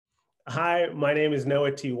Hi, my name is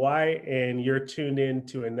Noah T.Y., and you're tuned in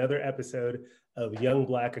to another episode of Young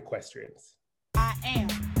Black Equestrians. I am.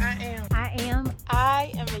 I am. I am.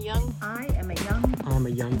 I am a young. I am a young. I'm a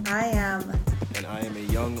young. I am. And I am a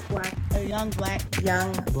young Black. A young black.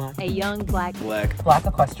 Young. Black. A young black. Black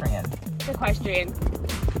equestrian. Equestrian.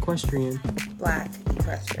 Equestrian. Black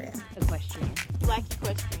equestrian. Equestrian. Black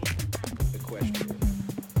equestrian. equestrian.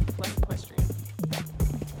 Black equestrian.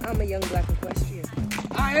 I'm a young black equestrian.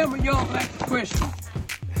 I am a young black equestrian.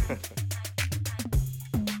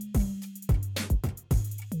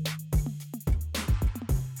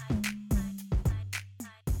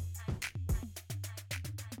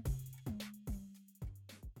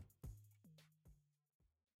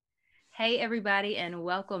 Hey, everybody, and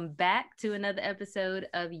welcome back to another episode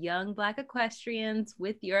of Young Black Equestrians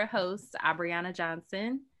with your hosts, Abriana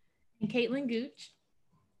Johnson and Caitlin Gooch.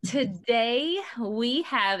 Today, we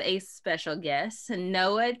have a special guest,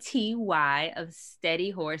 Noah T.Y. of Steady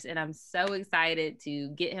Horse, and I'm so excited to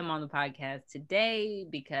get him on the podcast today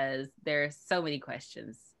because there are so many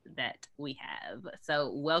questions that we have.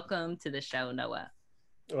 So welcome to the show, Noah.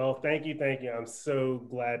 Well, thank you. I'm so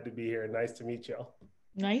glad to be here. Nice to meet y'all.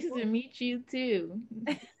 Nice to meet you too.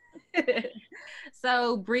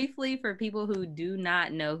 So briefly, for people who do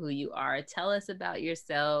not know who you are, tell us about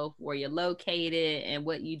yourself, where you're located, and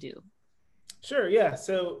what you do. Sure, yeah.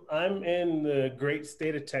 So I'm in the great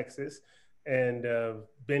state of Texas and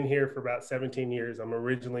been here for about 17 years. I'm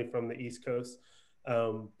originally from the East Coast,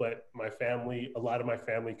 but a lot of my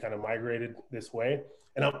family kind of migrated this way.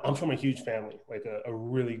 And I'm from a huge family, like a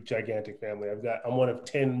really gigantic family. I'm one of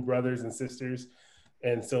 10 brothers and sisters.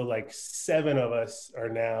 And so like 7 of us are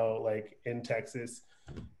now like in Texas,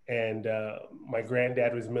 and my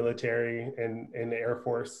granddad was military and in the Air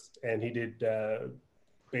Force, and he did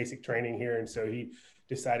basic training here. And so he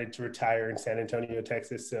decided to retire in San Antonio,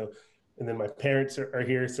 Texas. And then my parents are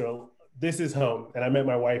here. So this is home, and I met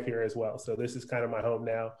my wife here as well. So this is kind of my home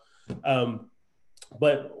now.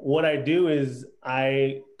 But what I do is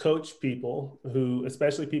I coach people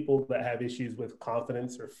especially people that have issues with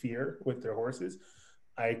confidence or fear with their horses.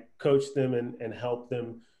 I coach them and help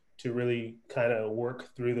them to really kind of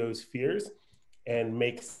work through those fears and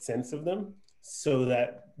make sense of them so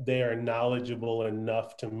that they are knowledgeable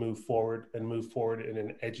enough to move forward in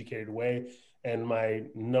an educated way. And my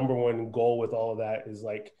number one goal with all of that is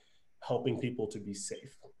like helping people to be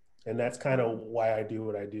safe. And that's kind of why I do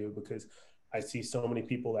what I do, because I see so many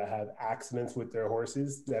people that have accidents with their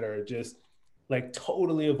horses that are just like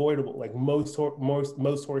totally avoidable. Like most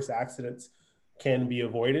horse accidents can be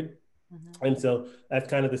avoided. Mm-hmm. And so that's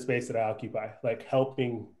kind of the space that I occupy, like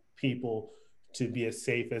helping people to be as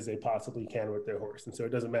safe as they possibly can with their horse. And so it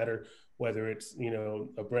doesn't matter whether it's,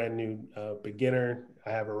 a brand new beginner. I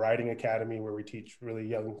have a riding academy where we teach really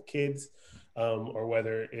young kids, or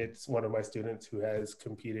whether it's one of my students who has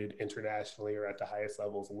competed internationally or at the highest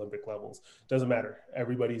levels, Olympic levels. Doesn't matter.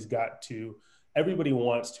 Everybody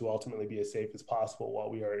wants to ultimately be as safe as possible while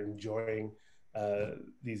we are enjoying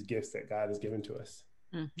these gifts that God has given to us.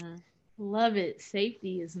 Mm-hmm. Love it.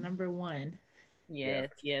 Safety is number one. Yes.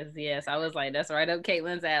 I was like, that's right up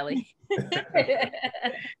Caitlin's alley.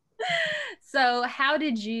 So how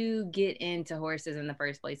did you get into horses in the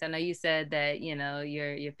first place? I know you said that,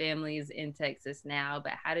 your family's in Texas now,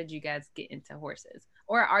 but how did you guys get into horses?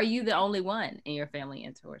 Or are you the only one in your family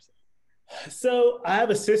into horses? So I have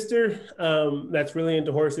a sister that's really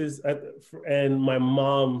into horses, and my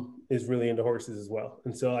mom is really into horses as well.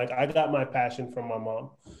 And so I got my passion from my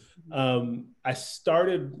mom. I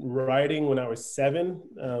started riding when I was 7.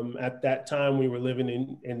 At that time, we were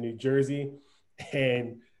living in New Jersey,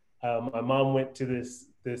 and my mom went to this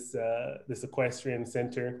equestrian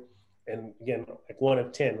center, and again, like one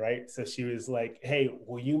of 10, right? So she was like, "Hey,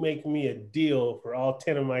 will you make me a deal for all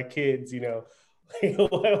 10 of my kids?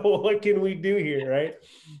 What can we do here?" Right.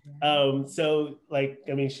 So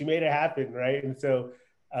she made it happen. Right. And so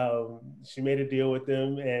she made a deal with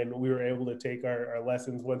them, and we were able to take our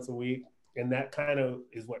lessons once a week. And that kind of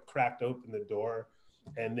is what cracked open the door.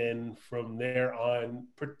 And then from there on,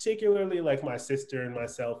 particularly like my sister and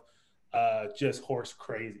myself, just horse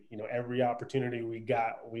crazy. Every opportunity we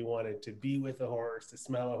got, we wanted to be with a horse, to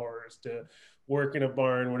smell a horse, to work in a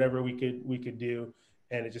barn, whatever we could do.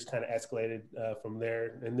 And it just kind of escalated from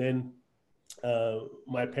there. And then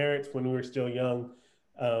my parents, when we were still young,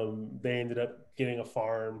 they ended up getting a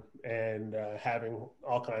farm and having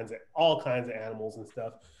all kinds of animals and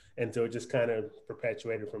stuff. And so it just kind of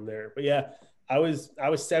perpetuated from there. But yeah, I was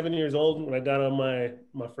 7 years old when I got on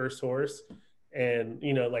my first horse, and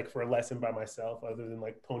like for a lesson by myself, other than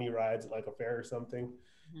like pony rides at like a fair or something.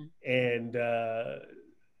 Mm-hmm. And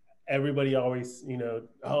everybody always,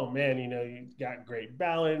 oh man, you got great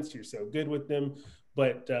balance, you're so good with them.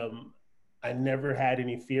 But I never had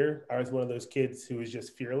any fear. I was one of those kids who was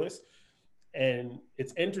just fearless. And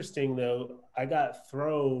it's interesting though, I got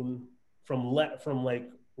thrown from like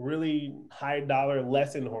really high dollar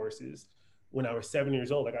lesson horses when I was 7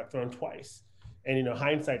 years old. I got thrown twice. And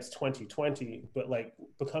hindsight's 2020, but like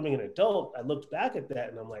becoming an adult, I looked back at that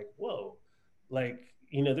and I'm like, whoa, like,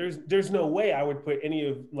 there's no way I would put any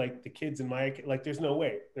of like the kids in like, there's no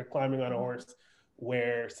way they're climbing on a horse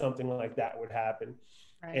where something like that would happen.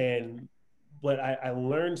 Right. But I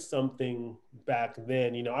learned something back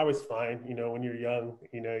then. I was fine. When you're young,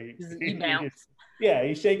 you bounce.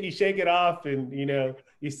 You shake it off, and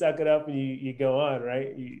you suck it up, and you go on,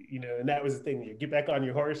 right? And that was the thing. You get back on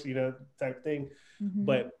your horse, type thing. Mm-hmm.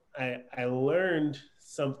 But I learned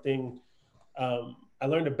something. I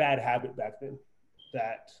learned a bad habit back then.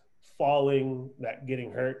 That falling, that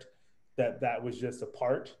getting hurt, that was just a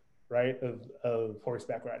part, right, of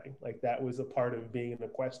horseback riding. Like that was a part of being an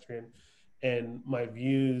equestrian. And my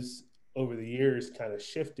views over the years kind of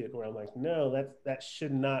shifted where I'm like, no, that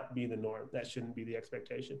should not be the norm. That shouldn't be the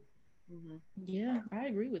expectation. Mm-hmm. Yeah, I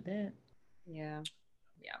agree with that. Yeah.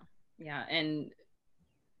 And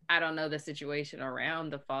I don't know the situation around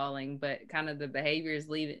the falling, but kind of the behaviors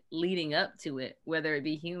leading up to it, whether it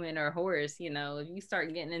be human or horse, if you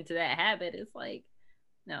start getting into that habit, it's like,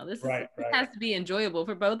 no, this has to be enjoyable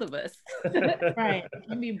for both of us. Right. You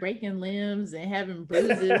can be breaking limbs and having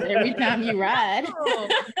bruises every time you ride.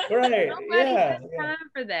 Right. Nobody has time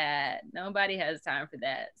for that. Nobody has time for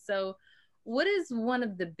that. So what is one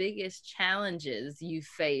of the biggest challenges you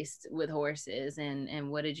faced with horses,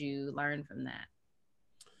 and what did you learn from that?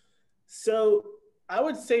 So I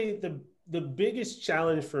would say the biggest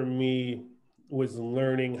challenge for me was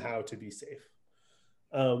learning how to be safe.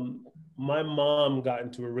 My mom got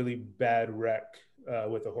into a really bad wreck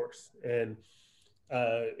with a horse, and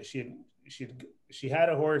she had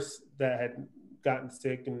a horse that had gotten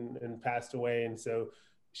sick and passed away, and so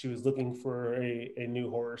she was looking for a new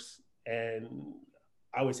horse, and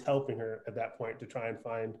I was helping her at that point to try and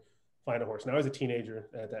find a horse. And I was a teenager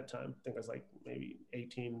at that time. I think I was like maybe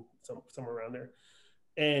 18, somewhere around there,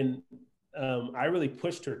 and I really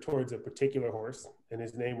pushed her towards a particular horse, and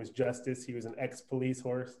his name was Justice. He was an ex-police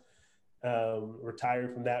horse,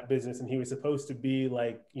 retired from that business, and he was supposed to be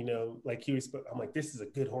like, I'm like, this is a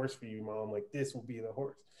good horse for you, Mom. Like, this will be the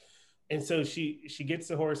horse. And so she gets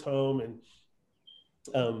the horse home,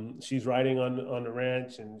 and she's riding on the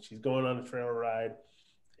ranch, and she's going on a trail ride,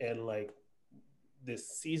 and like this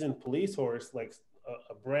seasoned police horse, like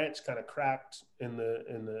a branch kind of cracked in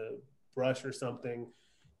the brush or something.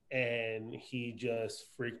 And he just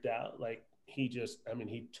freaked out. Like he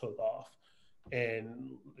took off.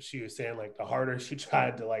 And she was saying like the harder she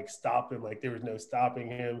tried to like stop him, like there was no stopping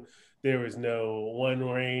him. There was no one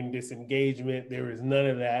rein disengagement. There was none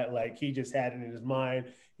of that. Like he just had it in his mind.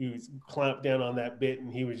 He was clamped down on that bit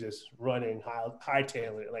and he was just running,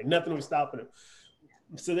 hightailing it. Like nothing was stopping him.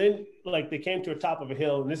 So then like they came to a top of a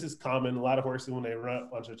hill, and this is common. A lot of horses, when they run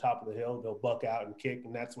up onto the top of the hill, they'll buck out and kick.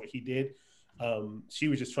 And that's what he did. She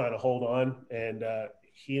was just trying to hold on, and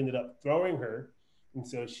he ended up throwing her. And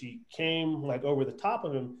so she came like over the top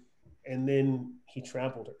of him, and then he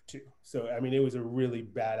trampled her too. So, I mean, it was a really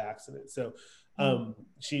bad accident. So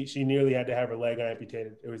she nearly had to have her leg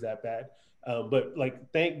amputated. It was that bad. But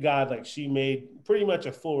like, thank God, like she made pretty much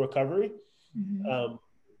a full recovery. Mm-hmm.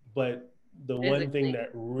 But the one thing that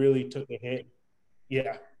really took a hit,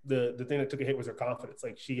 the thing that took a hit was her confidence.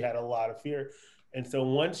 Like she had a lot of fear. And so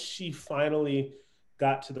once she finally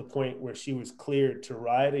got to the point where she was cleared to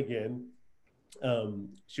ride again,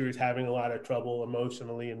 she was having a lot of trouble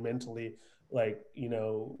emotionally and mentally, like,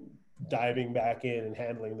 diving back in and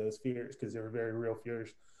handling those fears, because they were very real fears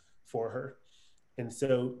for her. And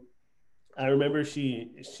so I remember she,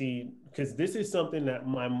 because this is something that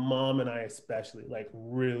my mom and I especially like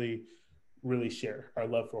really, really share, our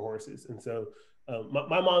love for horses. And so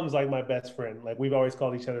my mom's like my best friend. Like we've always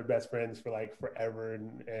called each other best friends for like forever.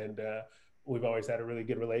 And we've always had a really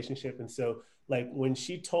good relationship. And so like when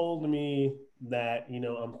she told me that,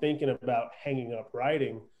 I'm thinking about hanging up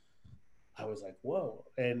riding, I was like, whoa.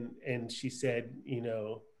 And she said,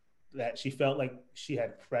 that she felt like she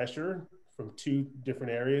had pressure from two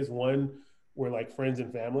different areas. One were like friends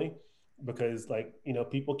and family, because like,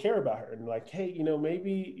 people care about her and like, hey,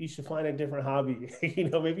 maybe you should find a different hobby,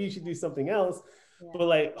 maybe you should do something else. Yeah. But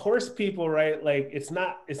like horse people, right? Like it's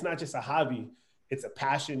not just a hobby, it's a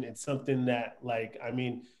passion. It's something that like, I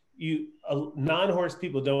mean, non-horse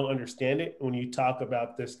people don't understand it when you talk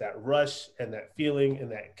about this, that rush and that feeling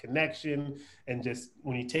and that connection. And just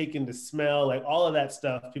when you take in the smell, like all of that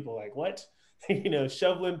stuff, people are like, what?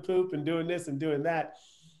 Shoveling poop and doing this and doing that.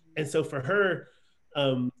 And so for her,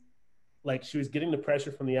 like she was getting the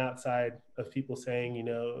pressure from the outside of people saying,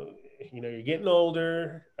 you're getting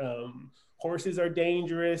older. Horses are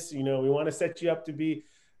dangerous. We want to set you up to be,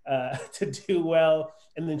 to do well.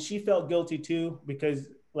 And then she felt guilty too, because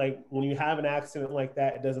like when you have an accident like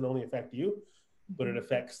that, it doesn't only affect you, but it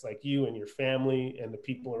affects like you and your family and the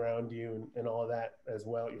people around you and all of that as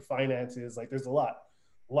well. Your finances, like there's a lot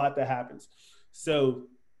that happens. So,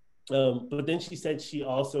 but then she said she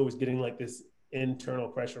also was getting like this internal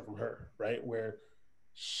pressure from her, right? Where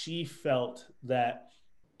she felt that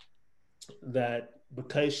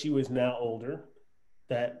because she was now older,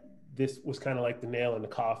 that this was kind of like the nail in the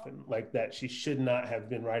coffin, like that she should not have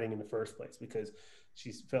been riding in the first place, because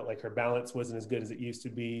she felt like her balance wasn't as good as it used to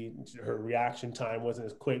be. Her reaction time wasn't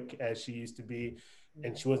as quick as she used to be,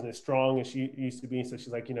 and she wasn't as strong as she used to be. So she's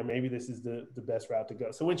like, maybe this is the best route to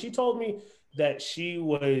go. So when she told me that she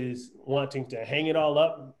was wanting to hang it all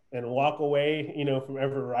up and walk away, from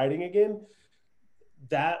ever riding again,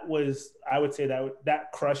 that was, I would say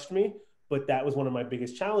that crushed me. But that was one of my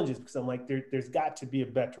biggest challenges, because I'm like, there's got to be a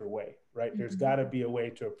better way, right? There's got to be a way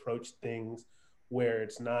to approach things where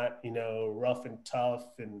it's not, rough and tough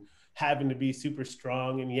and having to be super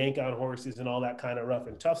strong and yank on horses and all that kind of rough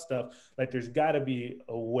and tough stuff. Like there's got to be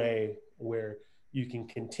a way where you can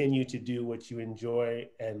continue to do what you enjoy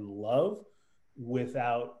and love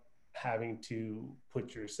without having to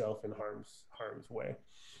put yourself in harm's way.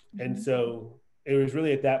 And so it was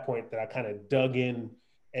really at that point that I kind of dug in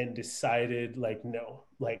and decided like, no,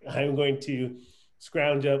 like I'm going to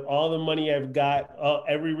scrounge up all the money I've got,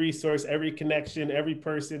 every resource, every connection, every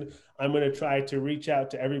person. I'm going to try to reach out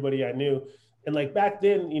to everybody I knew. And like back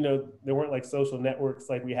then, there weren't like social networks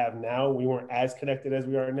like we have now. We weren't as connected as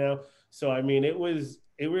we are now. So, I mean, it was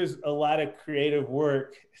a lot of creative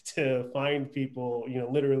work to find people,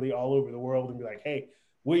 literally all over the world and be like, hey,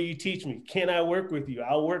 will you teach me? Can I work with you?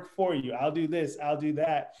 I'll work for you. I'll do this. I'll do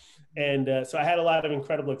that. And so I had a lot of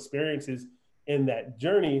incredible experiences in that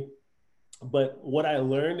journey. But what I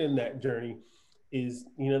learned in that journey is,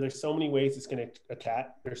 there's so many ways to skin a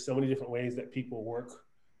cat. There's so many different ways that people work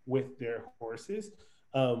with their horses.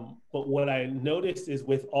 But what I noticed is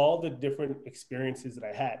with all the different experiences that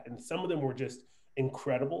I had, and some of them were just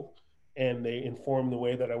incredible and they informed the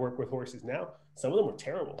way that I work with horses now. Some of them were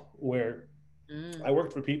terrible, where I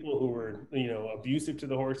worked for people who were, abusive to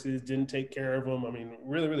the horses, didn't take care of them. I mean,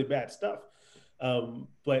 really, really bad stuff.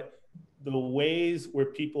 But the ways where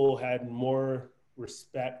people had more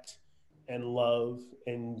respect and love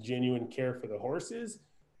and genuine care for the horses,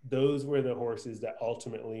 those were the horses that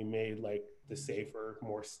ultimately made like the safer,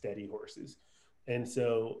 more steady horses. And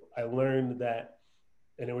so I learned that,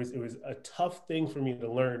 and it was a tough thing for me to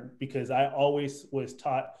learn, because I always was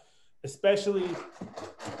taught, especially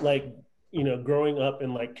like, growing up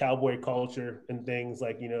in like cowboy culture and things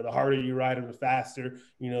like, the harder you ride them, the faster,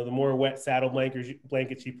 the more wet saddle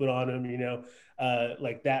blankets you put on them,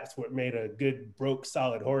 like that's what made a good broke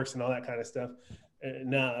solid horse and all that kind of stuff.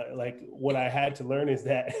 Now, like what I had to learn is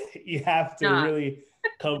that you have to really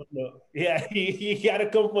come from, you got to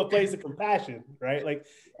come from a place of compassion, right? Like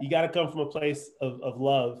you got to come from a place of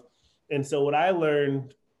love. And so what I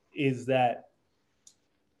learned is that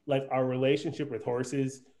like our relationship with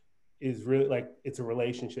horses is really like, it's a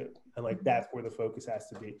relationship, and like that's where the focus has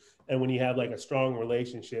to be. And when you have like a strong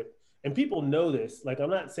relationship, and people know this, like I'm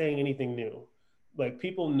not saying anything new, like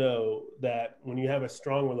people know that when you have a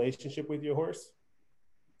strong relationship with your horse,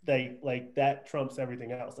 like that trumps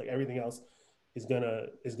everything else. Like everything else is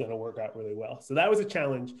gonna work out really well. So that was a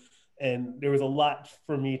challenge, and there was a lot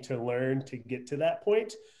for me to learn to get to that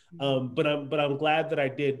point. But I'm glad that I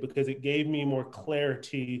did, because it gave me more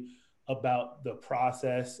clarity about the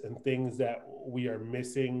process and things that we are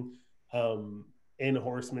missing in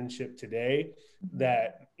horsemanship today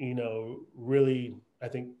that, really, I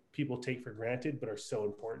think people take for granted, but are so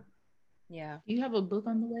important. Yeah. You have a book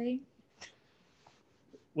on the way?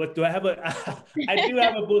 What do I have? I do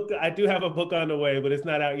have a book. I do have a book on the way, but it's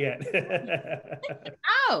not out yet.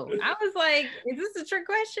 Oh, I was like, is this a trick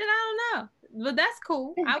question? I don't know, but that's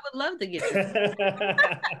cool. I would love to get this.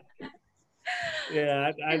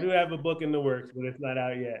 Yeah, I do have a book in the works, but it's not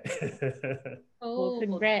out yet. Well,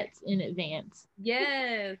 congrats in advance.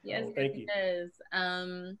 Yes, thank you. Yes.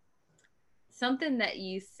 Something that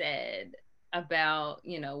you said about,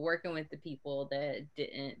 working with the people that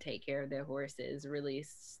didn't take care of their horses really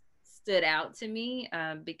stood out to me,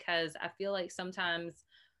 because I feel like sometimes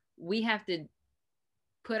we have to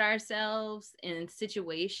put ourselves in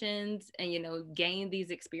situations and, gain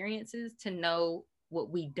these experiences to know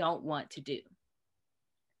what we don't want to do.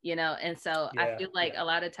 And so I feel like a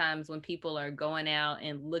lot of times when people are going out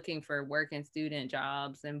and looking for work and student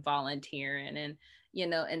jobs and volunteering and,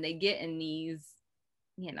 and they get in these,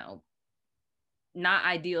 not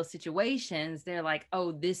ideal situations, they're like,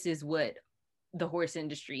 oh, this is what the horse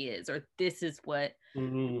industry is, or this is what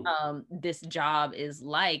this job is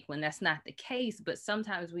like, when that's not the case. But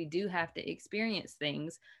sometimes we do have to experience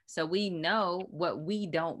things so we know what we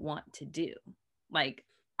don't want to do. Like,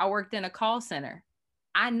 I worked in a call center.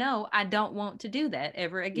 I know I don't want to do that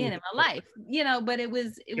ever again in my life, but it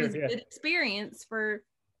was a good experience for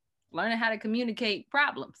learning how to communicate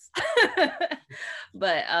problems.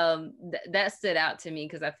 But that stood out to me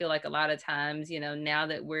because I feel like a lot of times, now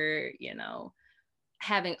that we're,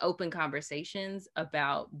 having open conversations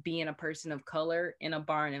about being a person of color in a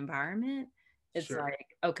barn environment, it's like,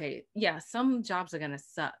 okay, yeah, some jobs are going to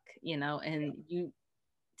suck, and you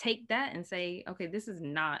take that and say, okay, this is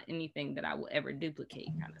not anything that I will ever duplicate,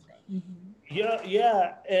 kind of thing.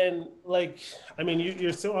 Yeah. And like, I mean,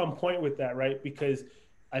 you're so on point with that, right? Because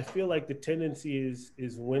I feel like the tendency is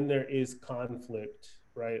when there is conflict,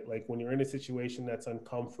 right? Like when you're in a situation that's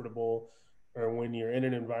uncomfortable, or when you're in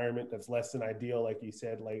an environment that's less than ideal, like you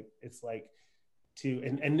said, like it's like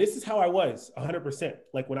and this is how I was 100%.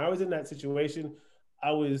 Like when I was in that situation,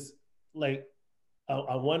 I was like,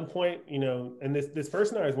 at one point, and this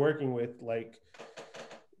person I was working with, like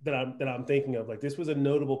that I'm thinking of, like this was a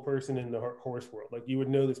notable person in the horse world. Like you would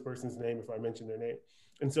know this person's name if I mentioned their name.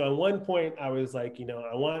 And so at one point I was like,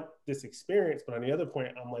 I want this experience, but on the other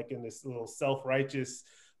point, I'm like in this little self-righteous,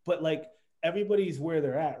 but like everybody's where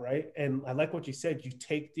they're at, right? And I like what you said, you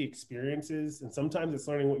take the experiences, and sometimes it's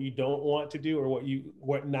learning what you don't want to do or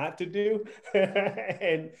what not to do.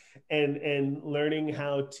 and learning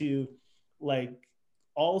how to, like,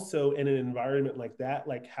 also in an environment like that,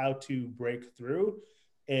 like how to break through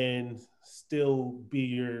and still be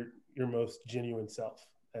your most genuine self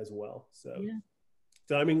as well. So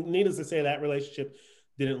I mean, needless to say, that relationship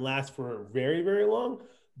didn't last for very, very long,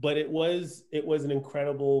 but it was an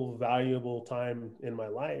incredible, valuable time in my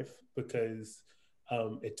life because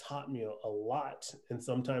it taught me a lot. And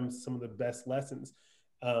sometimes some of the best lessons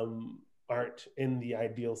aren't in the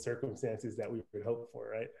ideal circumstances that we would hope for,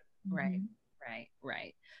 right?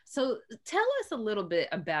 Right. So tell us a little bit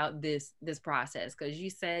about this process, because you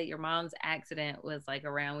said your mom's accident was like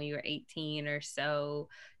around when you were 18 or so.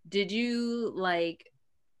 Did you, like,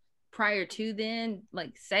 prior to then,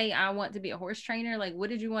 like, say I want to be a horse trainer? Like, what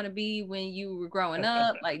did you want to be when you were growing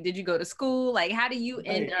up? Like, did you go to school? Like, how do you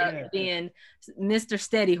end up being Mr.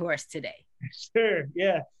 Steady Horse today? Sure.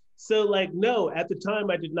 Yeah. So like, no, at the time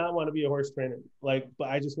I did not want to be a horse trainer, like, but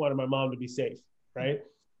I just wanted my mom to be safe. Right.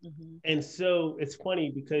 Mm-hmm. And so it's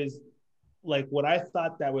funny because like what I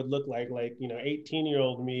thought that would look like,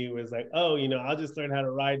 18-year-old me was like, oh, I'll just learn how to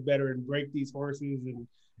ride better and break these horses and,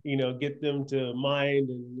 get them to mind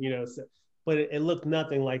and, so, but it looked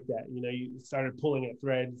nothing like that. You started pulling at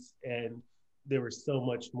threads and there was so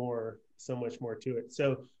much more to it.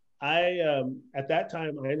 So I, at that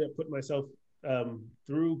time, I ended up putting myself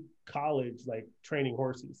through college, like training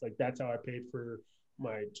horses. Like that's how I paid for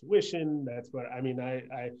my tuition. That's what I mean.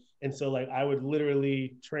 And so like I would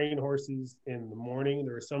literally train horses in the morning.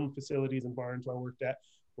 There were some facilities and barns I worked at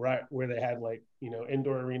where they had like,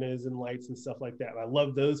 indoor arenas and lights and stuff like that. And I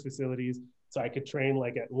loved those facilities. So I could train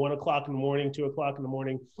like at 1 o'clock in the morning, 2 o'clock in the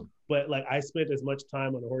morning. But like I spent as much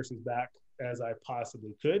time on the horse's back as I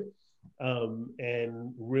possibly could.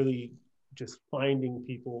 And really just finding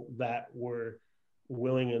people that were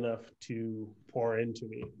willing enough to pour into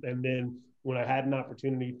me. And then when I had an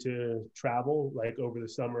opportunity to travel, like over the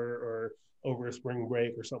summer or over a spring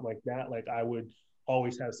break or something like that, like I would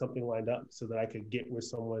always have something lined up so that I could get with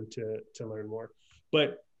someone to learn more.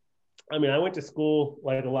 But I mean, I went to school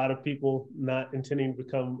like a lot of people, not intending to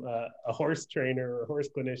become a horse trainer or a horse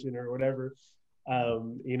clinician or whatever. I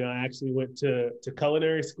actually went to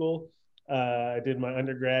culinary school. I did my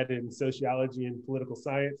undergrad in sociology and political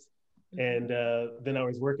science. And then I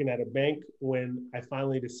was working at a bank when I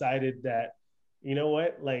finally decided that, you know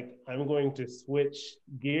what, like I'm going to switch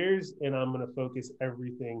gears and I'm going to focus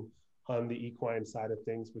everything on the equine side of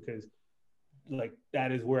things, because like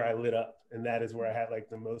that is where I lit up and that is where I had like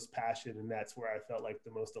the most passion and that's where I felt like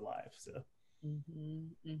the most alive. So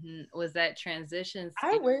was that transition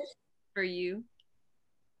for you?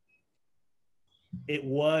 It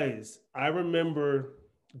was. I remember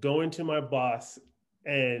going to my boss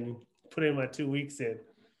and putting my 2 weeks in.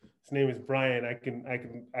 His name is Brian. I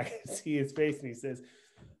can see his face and he says,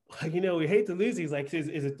 we hate to lose. He's like, is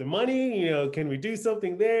it the money? Can we do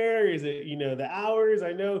something there? Is it, the hours?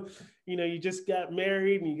 I know, you just got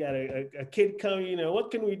married and you got a kid coming,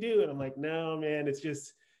 what can we do? And I'm like, no, man, it's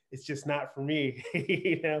just not for me,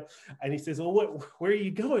 And he says, well, where are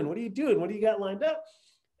you going? What are you doing? What do you got lined up?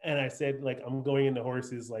 And I said, like, I'm going into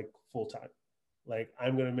horses like full time. Like,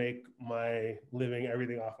 I'm going to make my living,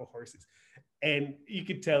 everything off of horses. And you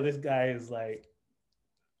could tell this guy is like,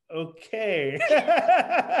 okay,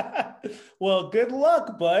 well, good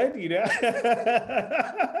luck, bud. He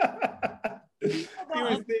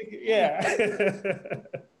was thinking, yeah.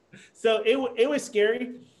 So it was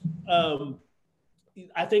scary.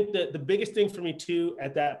 I think that the biggest thing for me too,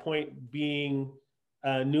 at that point, being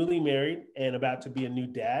newly married and about to be a new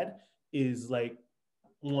dad, is like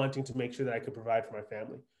wanting to make sure that I could provide for my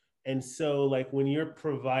family. And so, like, when you're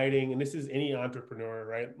providing, and this is any entrepreneur,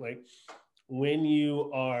 right? Like, when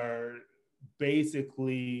you are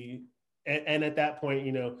basically, and at that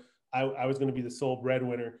point, I was going to be the sole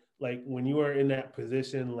breadwinner. Like, when you are in that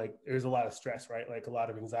position, like, there's a lot of stress, right? Like, a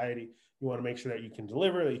lot of anxiety. You want to make sure that you can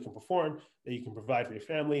deliver, that you can perform, that you can provide for your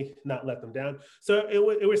family, not let them down. So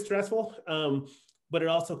it was stressful, but it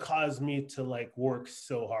also caused me to like work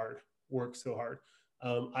so hard.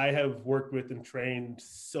 I have worked with and trained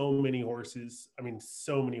so many horses. I mean,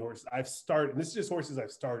 so many horses. I've started, and this is just horses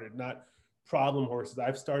I've started, not problem horses.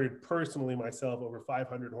 I've started personally myself over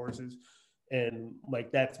 500 horses. And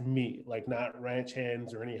like, that's me, like, not ranch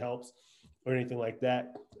hands or any helps or anything like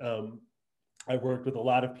that. I've worked with a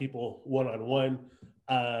lot of people one-on-one.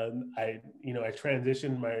 I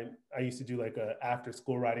transitioned I used to do like a after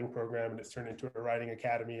school riding program, and it's turned into a riding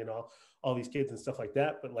academy and all these kids and stuff like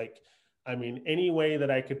that. But like, I mean, any way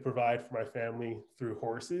that I could provide for my family through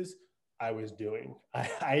horses, I was doing.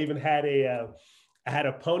 I even had I had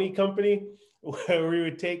a pony company where we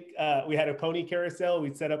would we had a pony carousel.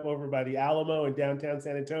 We'd set up over by the Alamo in downtown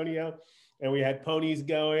San Antonio, and we had ponies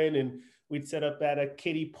going, and we'd set up at a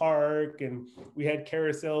kiddie park, and we had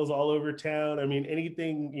carousels all over town. I mean,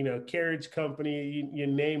 anything, carriage company, you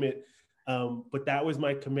name it. But that was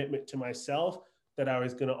my commitment to myself, that I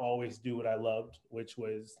was going to always do what I loved, which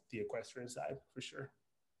was the equestrian side, for sure.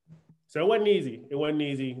 So it wasn't easy.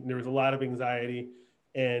 There was a lot of anxiety.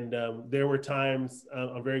 And there were times,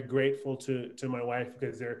 I'm very grateful to my wife,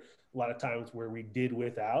 because there are a lot of times where we did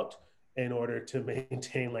without, in order to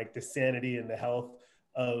maintain like the sanity and the health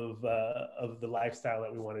of the lifestyle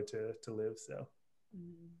that we wanted to live. So.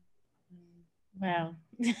 Wow.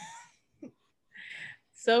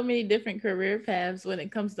 So many different career paths when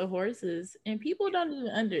it comes to horses, and people don't even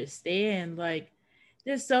understand, like,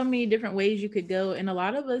 there's so many different ways you could go. And a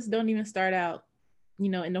lot of us don't even start out,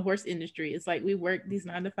 in the horse industry. It's like we work these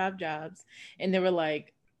 9-to-5 jobs, and they were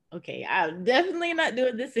like, okay, I'm definitely not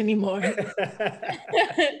doing this anymore.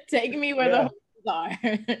 Take me where the horses are.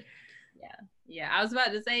 Yeah. I was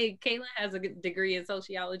about to say, Caitlin has a degree in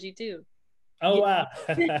sociology too. Oh, wow.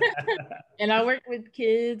 And I work with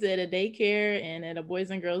kids at a daycare and at a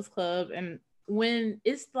boys and girls club. And when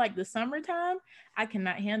it's like the summertime, I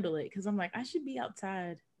cannot handle it, because I'm like, I should be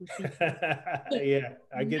outside with people. Yeah,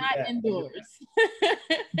 I get not that. indoors.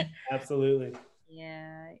 Absolutely.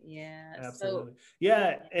 Yeah. Absolutely.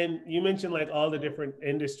 Yeah. And you mentioned like all the different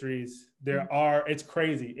industries there are. It's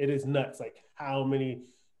crazy. It is nuts. Like how many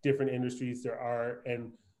different industries there are.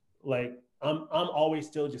 And like, I'm always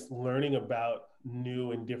still just learning about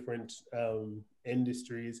new and different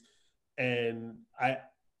industries. And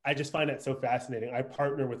I just find that so fascinating. I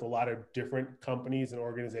partner with a lot of different companies and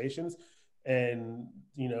organizations, and,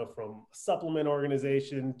 from a supplement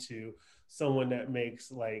organization to someone that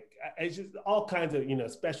makes like, it's just all kinds of,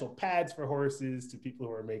 special pads for horses, to people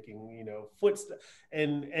who are making, foot stuff.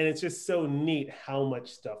 And it's just so neat how much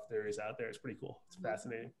stuff there is out there. It's pretty cool. It's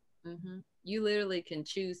fascinating. Mm-hmm. You literally can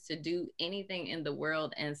choose to do anything in the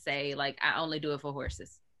world and say, like, I only do it for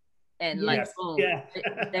horses. And like, boom,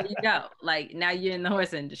 there you go. Like, now you're in the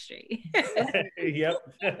horse industry. Yep.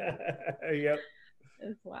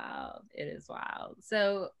 It's wild. It is wild.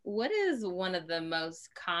 So what is one of the most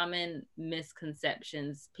common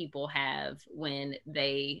misconceptions people have when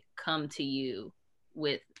they come to you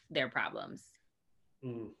with their problems?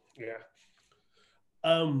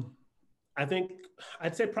 I think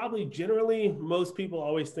I'd say probably generally most people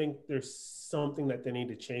always think there's something that they need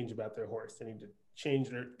to change about their horse. They need to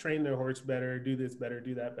train their horse better, do this better,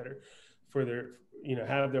 do that better, for their,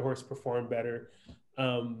 have their horse perform better.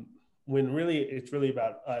 When really it's really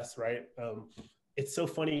about us, right? It's so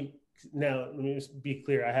funny. Now, let me just be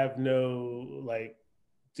clear. I have no like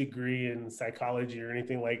degree in psychology or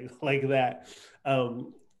anything like that.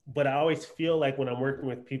 But I always feel like when I'm working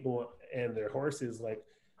with people and their horses, like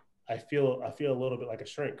I feel a little bit like a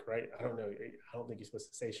shrink, right? I don't know. I don't think you're supposed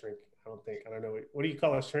to say shrink. I don't know. What do you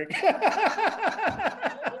call a shrink?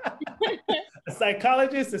 A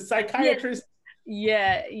psychologist, a psychiatrist,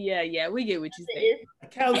 Yeah. We get what you say. a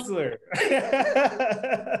counselor.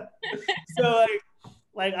 So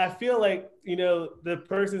like I feel like, the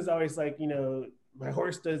person's always like, my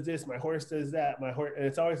horse does this, my horse does that, my horse, and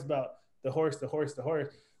it's always about the horse.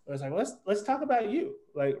 But it's like, let's talk about you.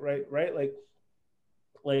 Like, right?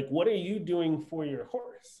 Like what are you doing for your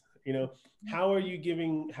horse? How are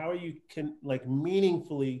you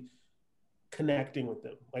meaningfully connecting with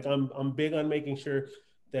them? Like I'm big on making sure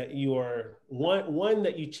that you are one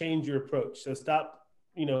that you change your approach. So stop,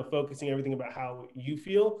 focusing everything about how you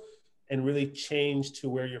feel and really change to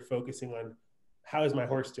where you're focusing on how is my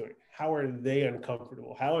horse doing? How are they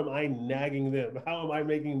uncomfortable? How am I nagging them? How am I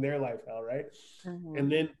making their life hell, right? Mm-hmm.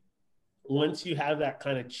 And then once you have that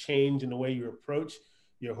kind of change in the way you approach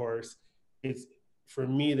your horse, it's, for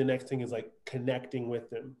me, the next thing is like connecting with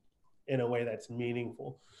them in a way that's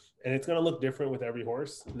meaningful. And it's going to look different with every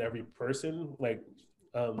horse and every person. Like,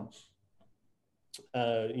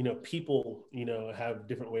 people, have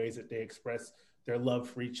different ways that they express their love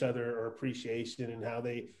for each other or appreciation and how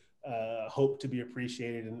they hope to be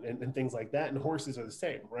appreciated and things like that. And horses are the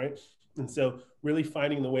same, right? And so really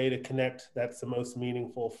finding the way to connect that's the most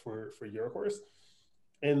meaningful for your horse.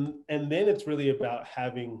 And then it's really about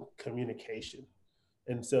having communication.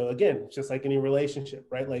 And so again, just like any relationship,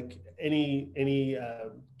 right? Like any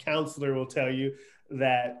counselor will tell you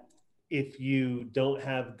that if you don't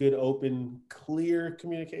have good, open, clear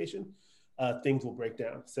communication, things will break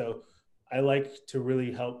down. So I like to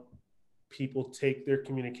really help people take their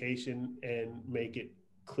communication and make it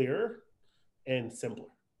clearer and simpler.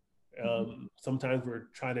 Sometimes we're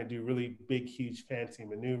trying to do really big, huge, fancy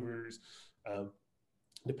maneuvers,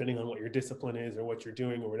 depending on what your discipline is or what you're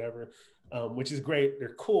doing or whatever, which is great.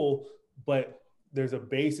 They're cool, but there's a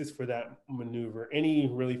basis for that maneuver, any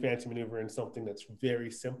really fancy maneuver, in something that's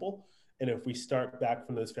very simple. And if we start back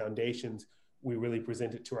from those foundations, we really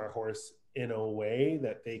present it to our horse in a way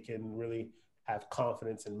that they can really have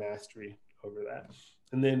confidence and mastery over that.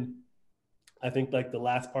 And then I think like the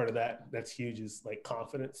last part of that's huge is like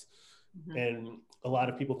confidence. Mm-hmm. And a lot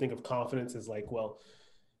of people think of confidence as like, well,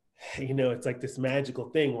 it's like this magical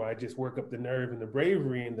thing where I just work up the nerve and the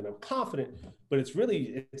bravery and then I'm confident, but it's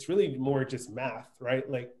really more just math, right?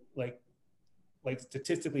 Like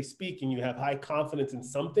statistically speaking, you have high confidence in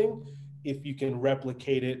something if you can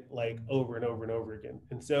replicate it like over and over and over again.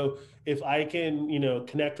 And so if I can,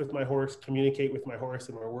 connect with my horse, communicate with my horse,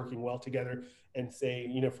 and we're working well together and say,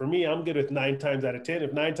 for me, I'm good with 9 times out of 10.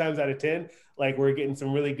 If 9 times out of 10, like we're getting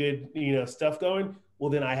some really good, stuff going,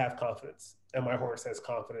 well, then I have confidence and my horse has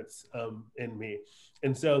confidence in me.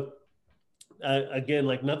 And so again,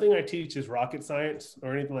 like nothing I teach is rocket science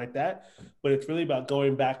or anything like that, but it's really about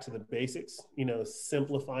going back to the basics,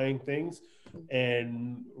 simplifying things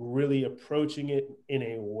and really approaching it in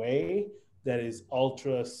a way that is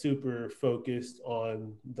ultra super focused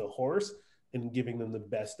on the horse and giving them the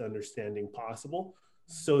best understanding possible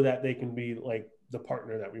so that they can be like the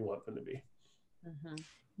partner that we want them to be. Mm-hmm.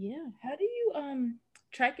 Yeah. How do you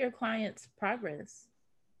track your clients' progress?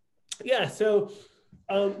 Yeah. So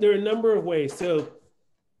there are a number of ways. So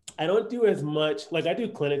I don't do as much, like I do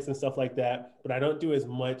clinics and stuff like that, but I don't do as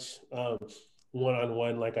much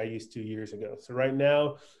one-on-one like I used to years ago. So right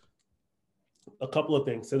now, a couple of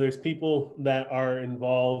things. So there's people that are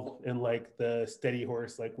involved in like the Steady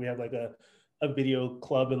Horse. Like we have like a video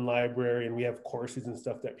club and library, and we have courses and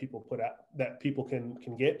stuff that people put out that people can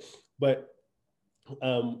get. But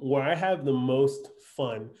where I have the most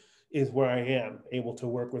fun is where I am able to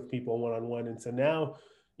work with people one-on-one. And so now,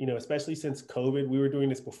 especially since COVID, we were doing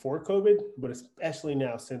this before COVID, but especially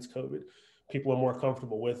now since COVID, people are more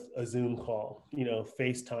comfortable with a Zoom call,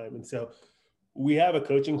 FaceTime. And so we have a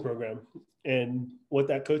coaching program. And what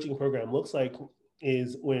that coaching program looks like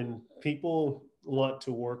is when people want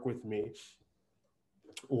to work with me,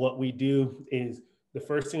 what we do is the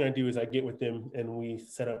first thing I do is I get with them and we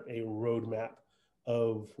set up a roadmap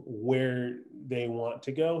of where they want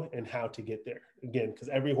to go and how to get there. Again, because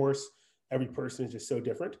every horse, every person is just so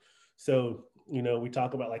different. So, we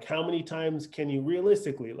talk about like how many times can you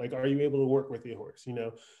realistically, like, are you able to work with your horse?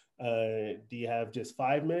 Do you have just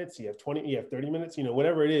 5 minutes? You have 20, you have 30 minutes,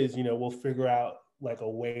 whatever it is, we'll figure out like a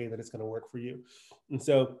way that it's going to work for you. And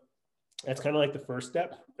so that's kind of like the first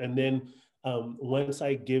step. And then once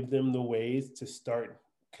I give them the ways to start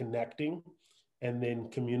connecting and then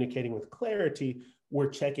communicating with clarity, we're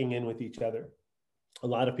checking in with each other. A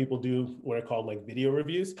lot of people do what are called like video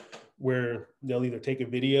reviews, where they'll either take a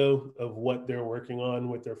video of what they're working on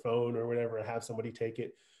with their phone or whatever, and have somebody take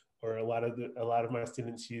it. Or a lot of my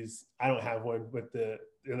students use, I don't have one, but they're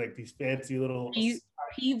like these fancy little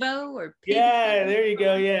Pivo or yeah, there you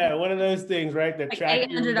go. Yeah, one of those things, right? That like track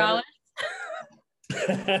 $800.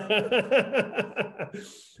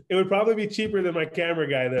 It would probably be cheaper than my camera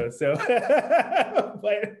guy though. So,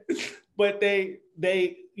 but they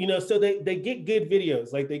so they get good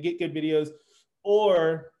videos. Like they get good videos,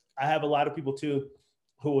 or I have a lot of people too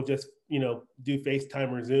who will just do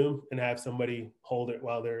FaceTime or Zoom and have somebody hold it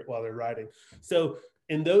while they're riding. So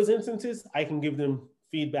in those instances, I can give them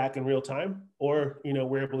feedback in real time, or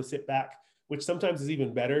we're able to sit back, which sometimes is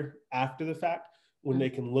even better after the fact, when they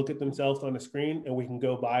can look at themselves on the screen and we can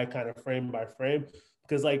go by kind of frame by frame.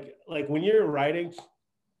 Because like when you're writing,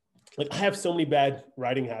 like I have so many bad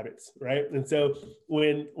writing habits, right? And so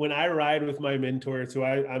when I ride with my mentors, who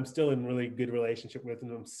I'm still in really good relationship with,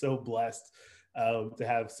 and I'm so blessed to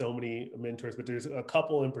have so many mentors, but there's a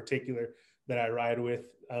couple in particular that I ride with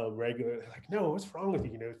regularly. They're like, no, what's wrong with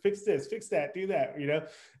you? Fix this, fix that, do that,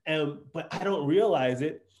 but I don't realize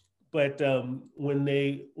it. But when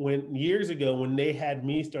years ago, when they had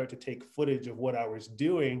me start to take footage of what I was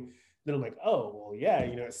doing, then I'm like, oh, well, yeah,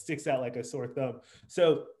 it sticks out like a sore thumb.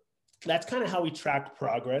 So that's kind of how we track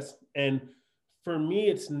progress. And for me,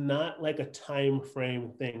 it's not like a time frame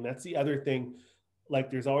thing. That's the other thing. Like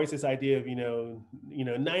there's always this idea of,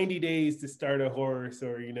 90 days to start a horse,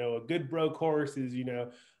 or, a good broke horse is,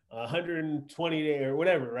 120 days or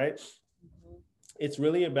whatever, right? Mm-hmm. It's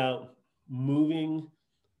really about moving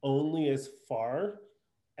only as far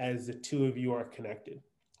as the two of you are connected.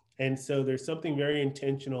 And so there's something very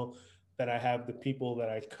intentional that I have the people that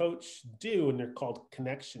I coach do, and they're called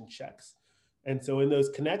connection checks. And so in those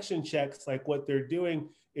connection checks, like what they're doing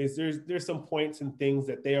is there's some points and things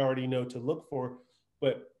that they already know to look for,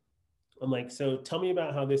 but I'm like, so tell me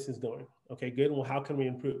about how this is going. Okay, good. Well, how can we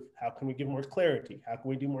improve? How can we give more clarity? How can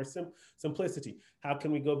we do more simplicity? How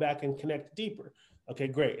can we go back and connect deeper? Okay,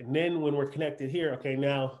 great. And then when we're connected here, okay,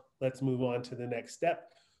 now let's move on to the next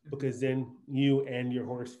step, because then you and your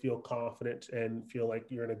horse feel confident and feel like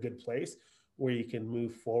you're in a good place where you can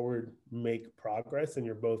move forward, make progress, and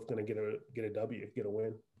you're both going to get a W, get a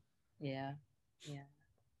win. Yeah.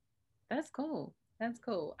 That's cool.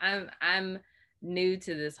 I'm new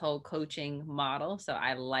to this whole coaching model, so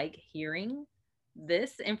I like hearing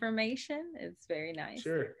this information. It's very nice.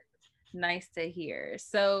 Sure. Nice to hear.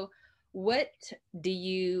 So what do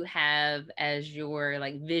you have as your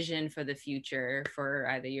vision for the future for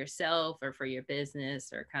either yourself or for your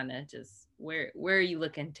business, or kind of just where are you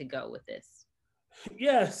looking to go with this?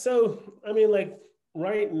 Yeah. So, I mean,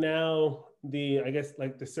 right now,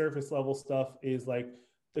 the surface level stuff is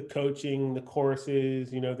the coaching, the courses,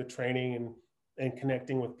 the training and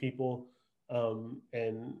connecting with people,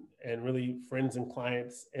 and really friends and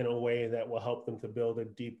clients in a way that will help them to build a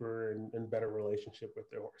deeper and better relationship with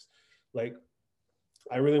their horse.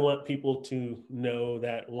 I really want people to know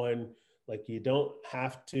that you don't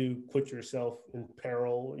have to put yourself in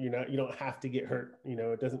peril. You don't have to get hurt.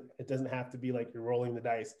 It doesn't have to be like you're rolling the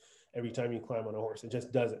dice every time you climb on a horse. It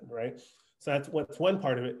just doesn't, right? So that's one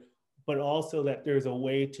part of it, but also that there's a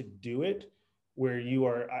way to do it where you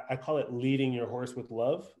are, I call it leading your horse with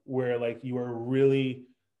love, where you are really,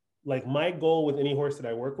 my goal with any horse that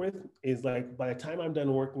I work with is by the time I'm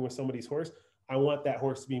done working with somebody's horse, I want that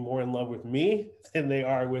horse to be more in love with me than they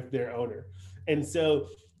are with their owner. And so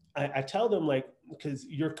I tell them because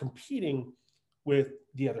you're competing with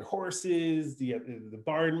the other horses, the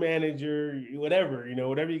barn manager, whatever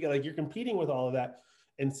you got, you're competing with all of that.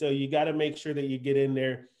 And so you got to make sure that you get in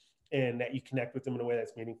there and that you connect with them in a way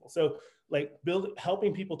that's meaningful. So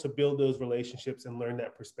helping people to build those relationships and learn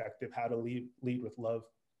that perspective, how to lead with love,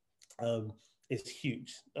 is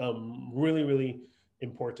huge. Really, really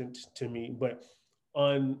important to me. But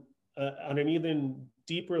on an even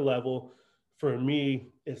deeper level, for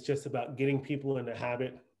me, it's just about getting people in the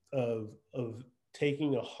habit of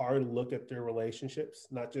taking a hard look at their relationships,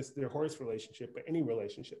 not just their horse relationship, but any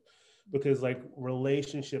relationship, because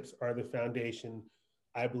relationships are the foundation,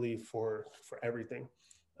 I believe, for everything.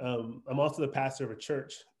 I'm also the pastor of a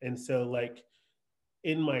church. And so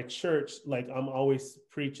in my church, I'm always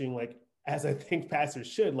preaching, as I think pastors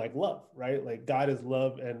should, love, right? God is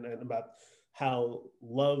love, and about how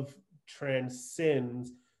love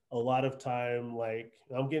transcends a lot of time,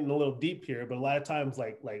 I'm getting a little deep here, but a lot of times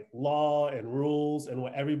law and rules and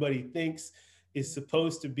what everybody thinks is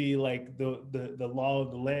supposed to be the law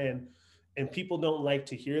of the land. And people don't like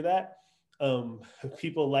to hear that.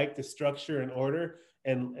 People like the structure and order,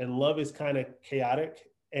 and love is kind of chaotic,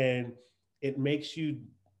 and it makes you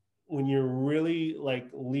when you're really like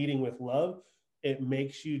leading with love, it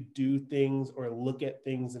makes you do things or look at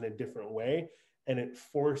things in a different way, and it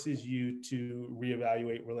forces you to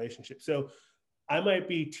reevaluate relationships. So I might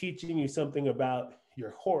be teaching you something about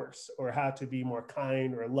your horse or how to be more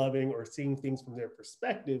kind or loving or seeing things from their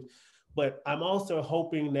perspective. But I'm also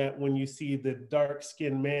hoping that when you see the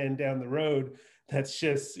dark-skinned man down the road that's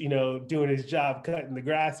just, doing his job, cutting the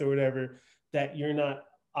grass or whatever, that you're not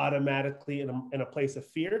automatically in a place of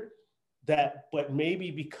fear. But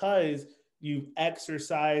maybe because you've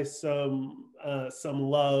exercised some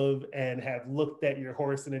love and have looked at your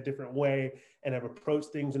horse in a different way and have approached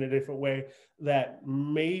things in a different way, that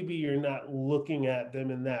maybe you're not looking at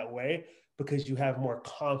them in that way because you have more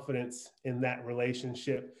confidence in that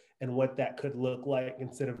relationship and what that could look like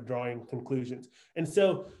instead of drawing conclusions. And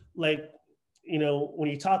so, like, when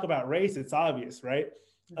you talk about race, it's obvious, right?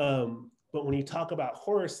 But when you talk about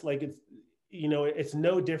horse, like it's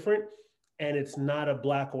no different. And it's not a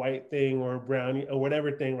black, white thing or brown or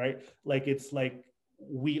whatever thing, right? Like, it's like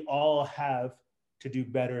we all have to do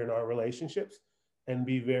better in our relationships and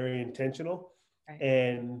be very intentional, right?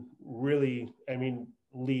 And really,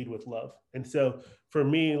 lead with love. And so for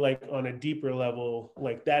me, like on a deeper level,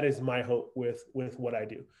 like that is my hope with what I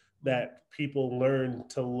do, that people learn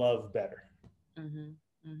to love better. Mm-hmm.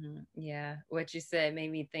 Mm-hmm. Yeah. What you said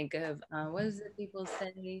made me think of, what is it people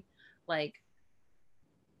say? Like,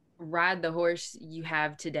 ride the horse you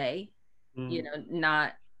have today,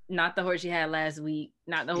 not the horse you had last week,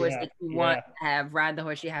 not the horse that you want to have, ride the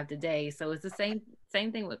horse you have today. So it's the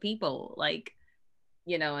same thing with people, like,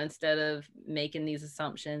 instead of making these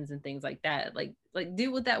assumptions and things like that, like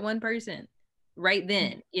do with that one person right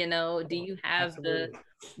then, do you have the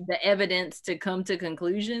evidence to come to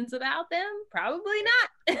conclusions about them? Probably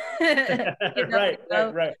not.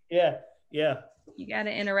 Right. Yeah. You got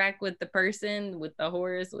to interact with the person, with the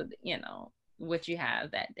horse, with, what you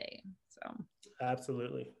have that day. So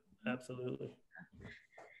Absolutely.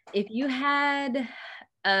 If you had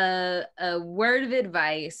a word of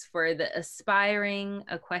advice for the aspiring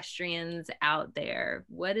equestrians out there,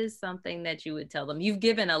 what is something that you would tell them? You've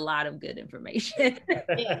given a lot of good information,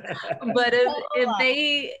 but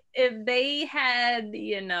if they had,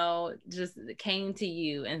 just came to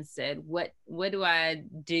you and said, what do I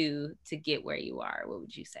do to get where you are? What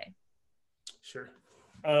would you say? Sure.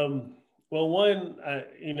 Well, one,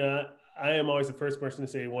 I am always the first person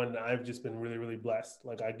to say, one, I've just been really, really blessed.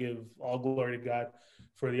 Like, I give all glory to God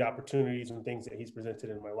for the opportunities and things that he's presented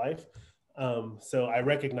in my life. So I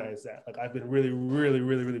recognize that. Like, I've been really, really,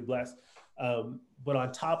 really, really blessed. But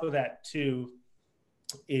on top of that too,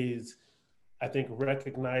 is I think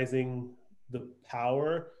recognizing the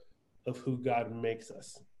power of who God makes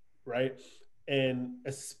us, right? And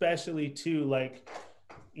especially too, like,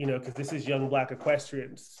 because this is young Black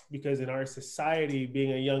equestrians, because in our society,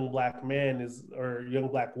 being a young Black man or young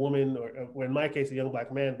Black woman, or in my case, a young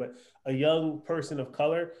Black man, but a young person of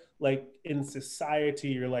color, like in society,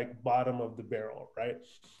 you're like bottom of the barrel, right?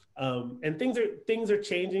 And things are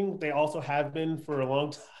changing. They also have been for a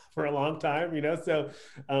long time, So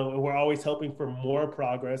we're always hoping for more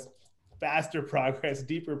progress, faster progress,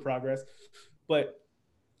 deeper progress. But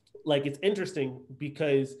like, it's interesting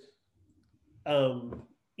because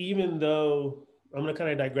even though, I'm gonna kind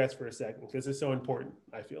of digress for a second because it's so important,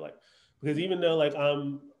 I feel like, because even though like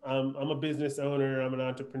I'm a business owner, I'm an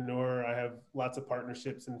entrepreneur, I have lots of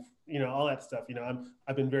partnerships and all that stuff.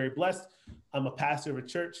 I've been very blessed. I'm a pastor of a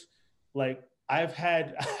church. Like, I've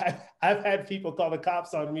had people call the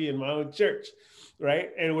cops on me in my own church, right?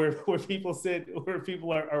 And where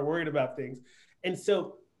people are worried about things. And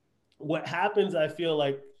so what happens, I feel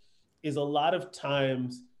like, is a lot of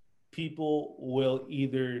times people will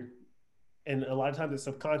and a lot of times it's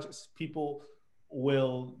subconscious, people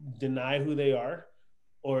will deny who they are,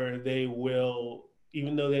 or they will,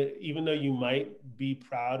 even though you might be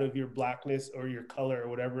proud of your Blackness or your color or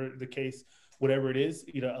whatever the case, whatever it is,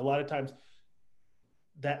 a lot of times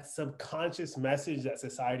that subconscious message that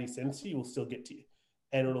society sends to you will still get to you.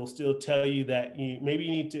 And it'll still tell you that maybe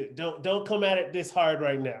you need to, don't come at it this hard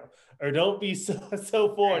right now, or don't be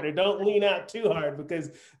so forward, or don't lean out too hard because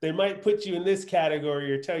they might put you in this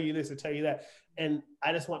category or tell you this or tell you that. And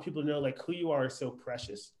I just want people to know, like, who you are is so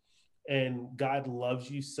precious, and God loves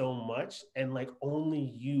you so much, and like only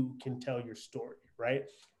you can tell your story, right?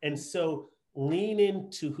 And so lean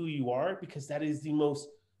into who you are, because that is the most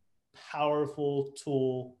powerful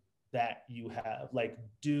tool that you have. Like,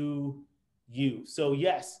 do you. So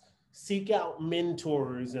yes, seek out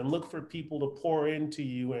mentors and look for people to pour into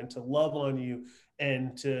you and to love on you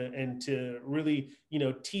and to really,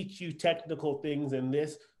 teach you technical things in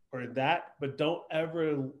this. or that, but don't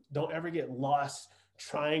ever get lost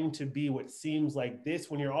trying to be what seems like this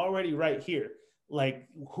when you're already right here. Like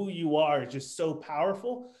who you are is just so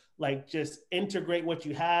powerful. Like just integrate what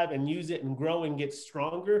you have and use it and grow and get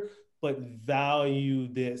stronger, but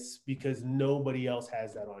value this because nobody else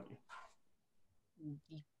has that on you.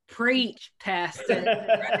 Preach, Pastor.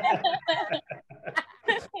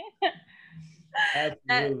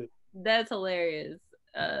 Absolutely. That's hilarious.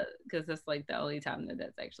 Because that's like the only time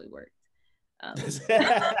that's actually worked.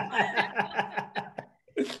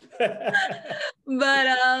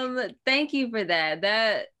 But thank you for that.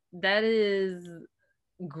 That is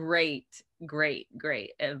great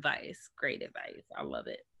advice. Great advice. I love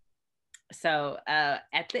it. So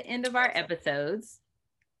at the end of our episodes,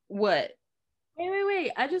 what?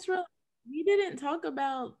 Wait. I just realized we didn't talk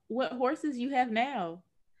about what horses you have now.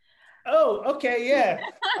 Oh, okay, yeah.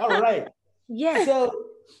 All right. Yeah. So,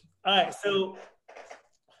 all right. So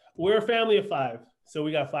we're a family of 5. So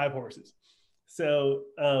we got 5 horses. So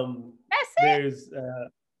there's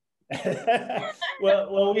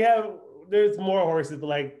well, there's more horses, but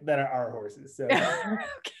like that are our horses. So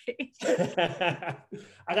okay.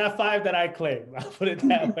 I got 5 that I claim. I'll put it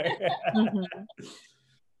that way.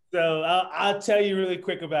 So I'll tell you really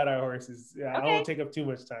quick about our horses. Yeah, okay. I won't take up too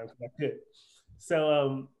much time because I could.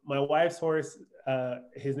 So my wife's horse,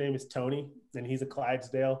 his name is Tony, and he's a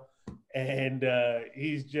Clydesdale. And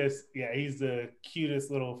he's the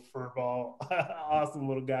cutest little furball, awesome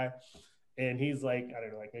little guy. And he's like, I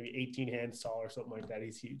don't know, like maybe 18 hands tall or something like that.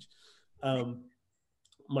 He's huge.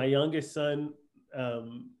 My youngest son,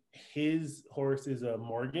 his horse is a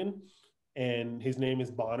Morgan, and his name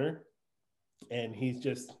is Bonner. And he's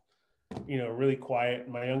just, really quiet.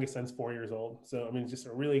 My youngest son's 4 years old. So, I mean, just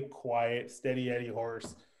a really quiet, steady Eddie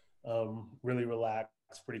horse, really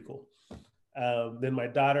relaxed, pretty cool. Then my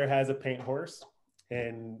daughter has a paint horse,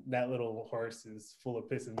 and that little horse is full of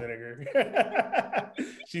piss and vinegar.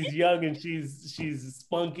 She's young and she's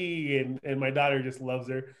spunky, and my daughter just loves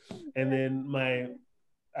her. And then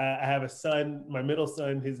I have a son, my middle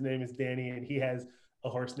son, his name is Danny, and he has a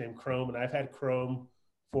horse named Chrome, and I've had Chrome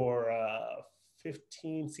for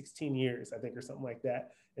 15, 16 years, I think, or something like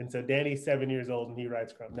that. And so Danny's 7 years old and he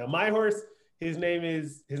rides Chrome. Now my horse, his name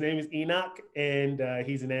is Enoch, and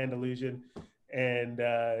he's an Andalusian, and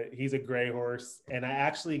he's a gray horse. And I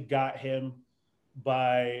actually got him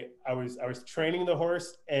I was training the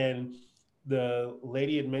horse, and the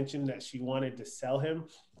lady had mentioned that she wanted to sell him.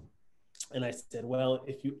 And I said, well,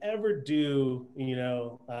 if you ever do,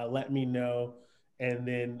 let me know. And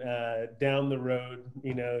then down the road,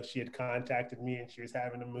 she had contacted me, and she was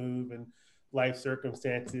having to move and life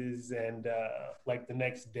circumstances. And like the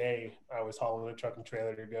next day, I was hauling a truck and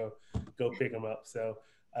trailer to go pick them up. So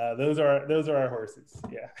those are our horses.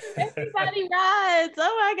 Yeah. Everybody rides.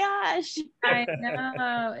 Oh my gosh. I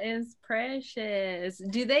know, it's precious.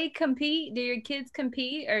 Do they compete? Do your kids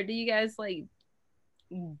compete, or do you guys like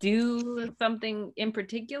do something in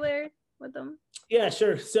particular with them? Yeah,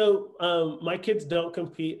 sure. So my kids don't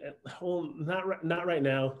compete. Well, not right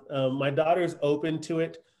now. My daughter's open to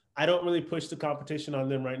it. I don't really push the competition on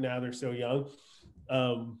them right now. They're so young.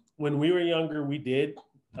 When we were younger, we did,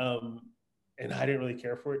 and I didn't really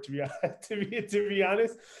care for it, to be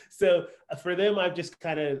honest. So for them, I've just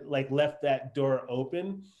kind of like left that door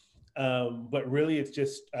open. But really, it's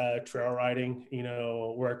just trail riding.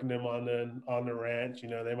 Working them on the ranch.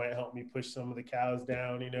 They might help me push some of the cows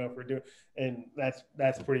down. If we're doing, and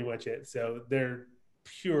that's pretty much it. So they're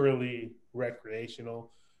purely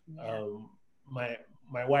recreational. Yeah.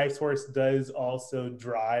 My wife's horse does also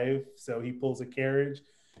drive, so he pulls a carriage,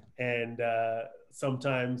 and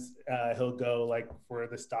sometimes he'll go like for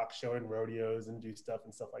the stock show and rodeos and do stuff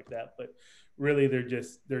like that. But really, they're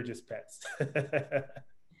just pets.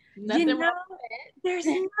 There's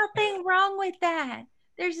nothing wrong with that.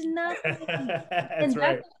 There's nothing. That's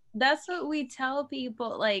right. That's what we tell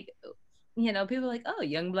people. Like, people are like, oh,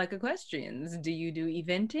 young Black equestrians, do you do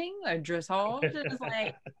eventing or dressage? It's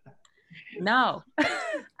like, no,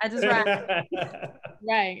 I just ride.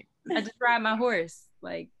 Right. I just ride my horse.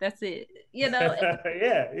 Like, that's it.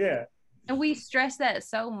 Yeah. And we stress that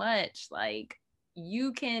so much. Like,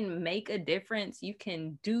 you can make a difference. You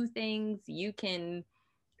can do things. You can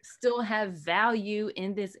still have value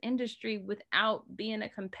in this industry without being a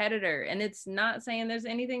competitor. And it's not saying there's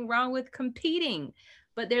anything wrong with competing,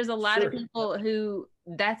 but there's a lot of people who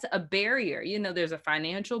that's a barrier. There's a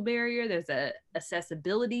financial barrier, there's a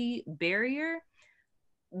accessibility barrier.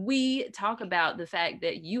 We talk about the fact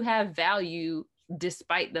that you have value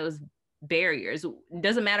despite those barriers. It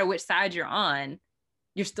doesn't matter which side you're on,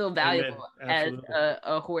 you're still valuable as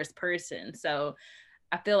a horse person. So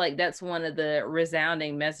I feel like that's one of the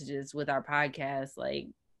resounding messages with our podcast. Like,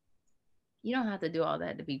 you don't have to do all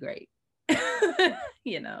that to be great.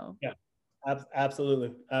 You know? Yeah,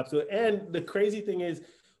 absolutely. Absolutely. And the crazy thing is,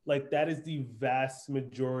 like, that is the vast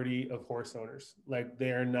majority of horse owners. Like, they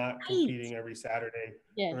are not competing every Saturday,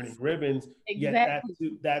 earning ribbons. Exactly.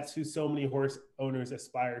 Yet that's who so many horse owners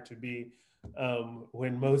aspire to be.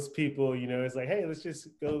 When most people, you know, it's like, hey, let's just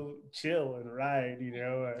go chill and ride, you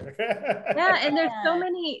know. Yeah, and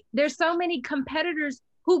there's so many competitors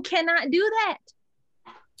who cannot do that.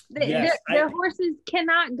 Their horses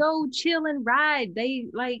cannot go chill and ride. They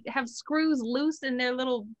like have screws loose in their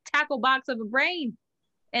little tackle box of a brain,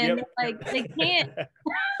 and like they can't.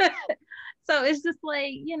 So it's just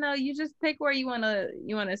like, you know, you just pick where you wanna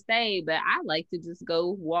stay. But I like to just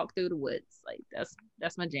go walk through the woods. Like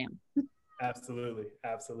that's my jam. Absolutely.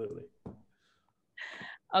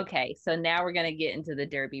 Okay, so now we're gonna get into the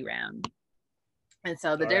Derby round. And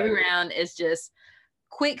so the Derby round is just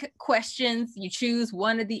quick questions. You choose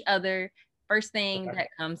one or the other. First thing that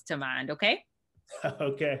comes to mind, okay?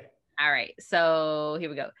 Okay. All right, so here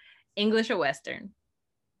we go. English or Western?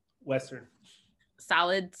 Western.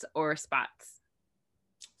 Solids or spots?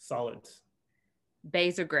 Solids.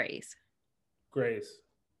 Bays or grays? Grays.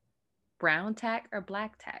 Brown tack or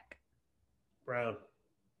black tack? Brown.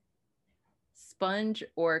 Sponge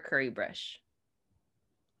or curry brush?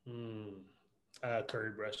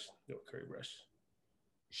 Curry brush. No, curry brush.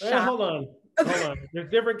 Shop. Hold on. There's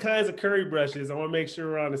different kinds of curry brushes. I want to make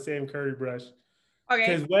sure we're on the same curry brush.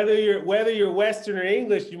 Okay. Because whether you're Western or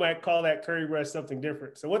English, you might call that curry brush something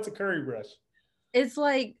different. So what's a curry brush? It's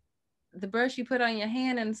like the brush you put on your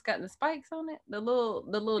hand and it's got the spikes on it. The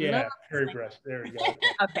little yeah, nubs. curry brush. There we go.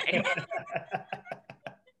 Okay.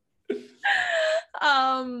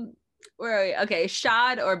 Where are we? Okay,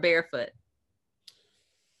 shod or barefoot?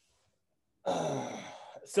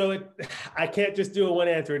 So I can't just do a one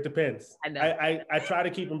answer. It depends. I know. I try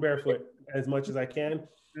to keep them barefoot as much as I can.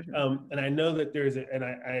 And I know that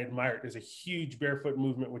I admire it. There's a huge barefoot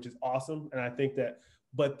movement, which is awesome. And I think that,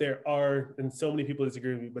 but there are, and so many people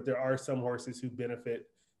disagree with me, but there are some horses who benefit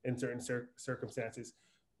in certain circumstances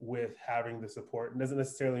with having the support. It doesn't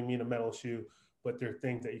necessarily mean a metal shoe, but there are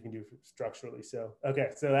things that you can do structurally. So, okay.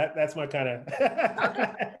 So that's my kind of. Okay,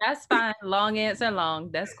 that's fine. Long answer, long.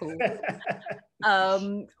 That's cool.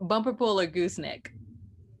 Bumper pull or gooseneck?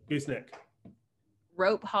 Gooseneck.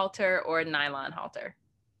 Rope halter or nylon halter?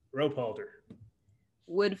 Rope halter.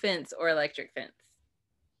 Wood fence or electric fence?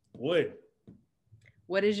 Wood.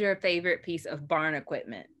 What is your favorite piece of barn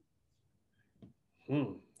equipment?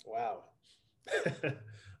 Wow.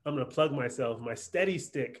 I'm gonna plug myself. My steady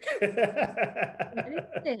stick.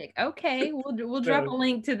 Okay, we'll drop a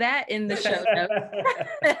link to that in the show notes.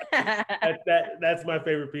 That's my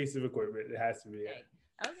favorite piece of equipment. It has to be.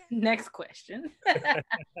 Yeah. Okay. Next question.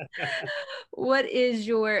 What is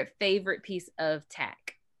your favorite piece of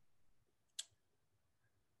tack?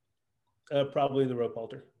 Probably the rope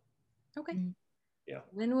halter. Okay. Yeah.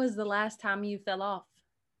 When was the last time you fell off?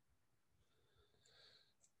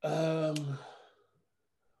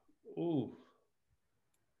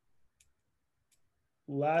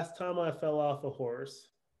 Last time I fell off a horse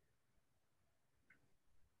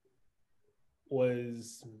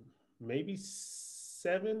was maybe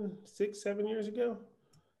 7 years ago.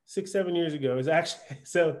 6-7 years ago.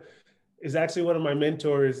 It's actually one of my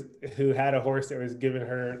mentors who had a horse that was giving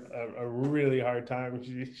her a really hard time.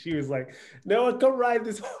 She was like, "Noah, come ride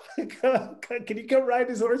this. Can you come ride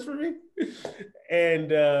this horse for me?"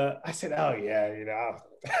 And I said, "Oh yeah, you know,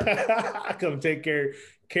 I'll come take care of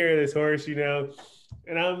this horse, you know."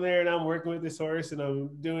 And I'm there and I'm working with this horse and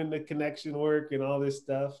I'm doing the connection work and all this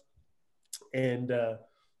stuff. And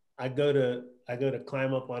I go to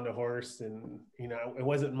climb up on the horse, and you know, it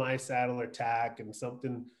wasn't my saddle or tack, and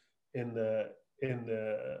something in the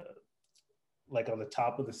like on the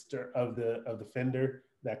top of the fender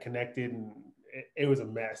that connected, and it was a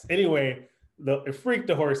mess. Anyway, it freaked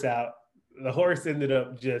the horse out. The horse ended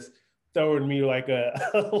up just throwing me like a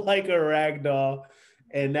like a rag doll,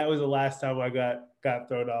 and that was the last time I got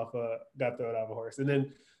thrown off a horse. And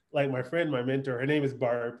then, like, my friend, my mentor, her name is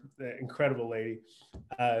Barb, an incredible lady.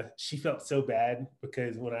 She felt so bad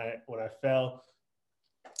because when I fell,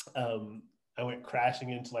 I went crashing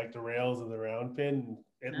into like the rails of the round pen.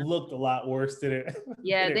 It looked a lot worse than it.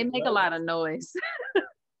 Yeah, they make a lot of noise.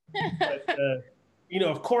 But, you know,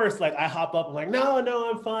 of course, like I hop up, I'm like, no,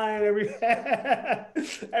 I'm fine.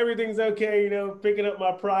 Everything's okay. You know, picking up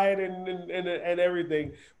my pride and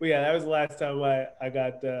everything. But yeah, that was the last time I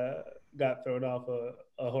got thrown off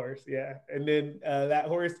a horse. Yeah, and then that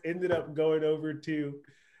horse ended up going over to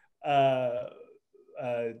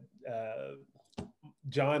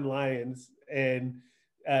John Lyons, and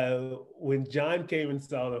when John came and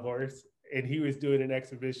saw the horse, and he was doing an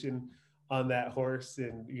exhibition on that horse,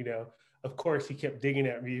 and of course he kept digging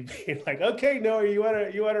at me, being like, "Okay, Noah, you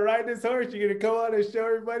wanna ride this horse? You're gonna come on and show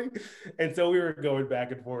everybody?" And so we were going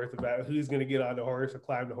back and forth about who's gonna get on the horse or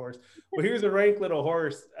climb the horse. Well, he was a rank little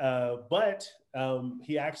horse, but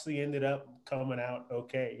he actually ended up coming out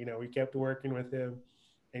okay. We kept working with him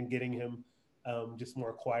and getting him just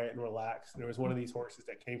more quiet and relaxed. There was one of these horses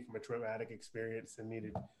that came from a traumatic experience and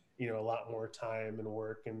needed, a lot more time and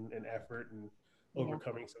work and effort and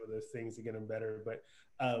overcoming some of those things to get him better. But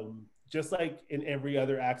just like in every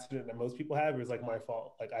other accident that most people have, it was like my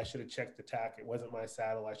fault. Like I should have checked the tack. It wasn't my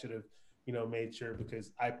saddle. I should have, made sure,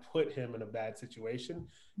 because I put him in a bad situation,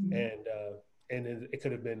 and it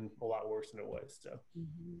could have been a lot worse than it was. So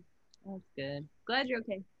that's good. Glad you're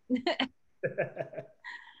okay.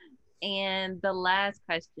 And the last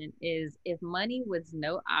question is, if money was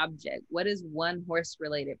no object, what is one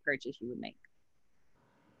horse-related purchase you would make?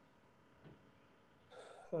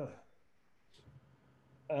 I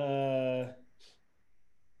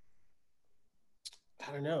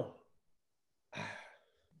don't know.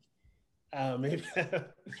 Maybe I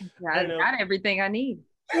got everything I need.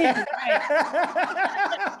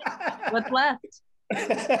 What's left?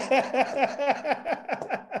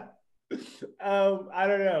 I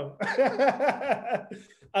don't know.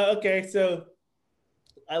 Okay, so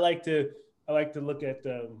I like to look at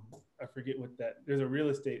I forget what there's a real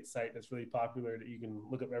estate site that's really popular that you can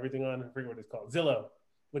look up everything on. I forget what it's called. Zillow.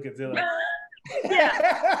 Look at Zillow.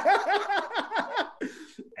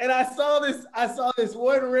 And I saw this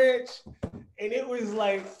one ranch, and it was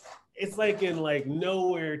like, it's like in like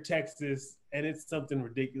nowhere, Texas, and it's something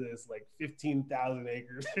ridiculous, like 15,000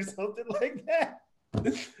 acres or something like that. And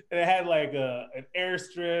it had like an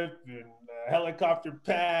airstrip and a helicopter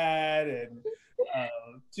pad and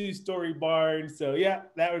 2-story barn. So yeah,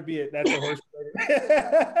 that would be it. That's a horse.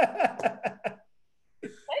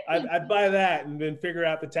 I'd buy that and then figure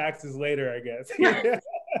out the taxes later, I guess.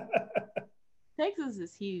 Texas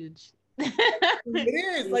is huge.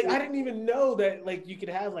 It is. Like I didn't even know that like you could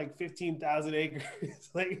have like 15,000 acres.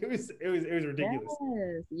 Like it was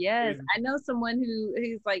ridiculous. Yes. I know someone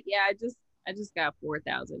who's like, yeah, I just got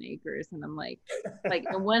 4,000 acres, and I'm like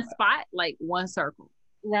in one spot, like one circle.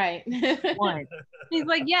 Right. One. He's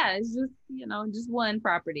like, yeah, it's just, just one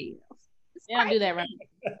property. They don't do that around here.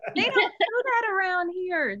 They don't do that around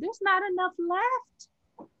here. There's not enough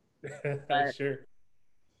left. Sure.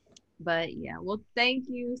 But yeah, well, thank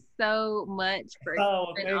you so much for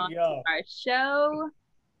coming on y'all. Our show.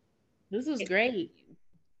 This was great.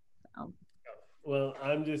 Well,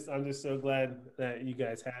 I'm just so glad that you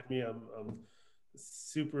guys had me. I'm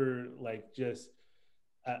super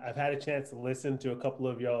I've had a chance to listen to a couple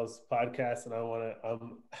of y'all's podcasts, and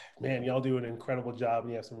man, y'all do an incredible job,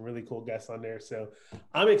 and you have some really cool guests on there. So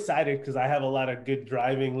I'm excited because I have a lot of good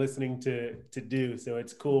driving listening to do. So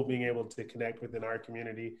it's cool being able to connect within our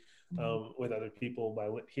community with other people by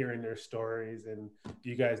hearing their stories, and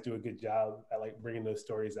you guys do a good job at bringing those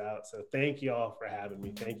stories out. So thank you all for having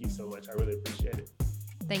me. Thank you so much. I really appreciate it.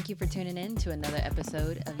 Thank you for tuning in to another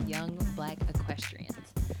episode of Young Black Equestrians.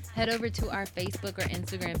 Head over to our Facebook or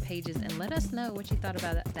Instagram pages and let us know what you thought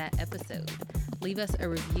about that episode. Leave us a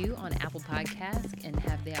review on Apple Podcasts and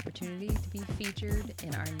have the opportunity to be featured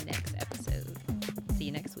in our next episode.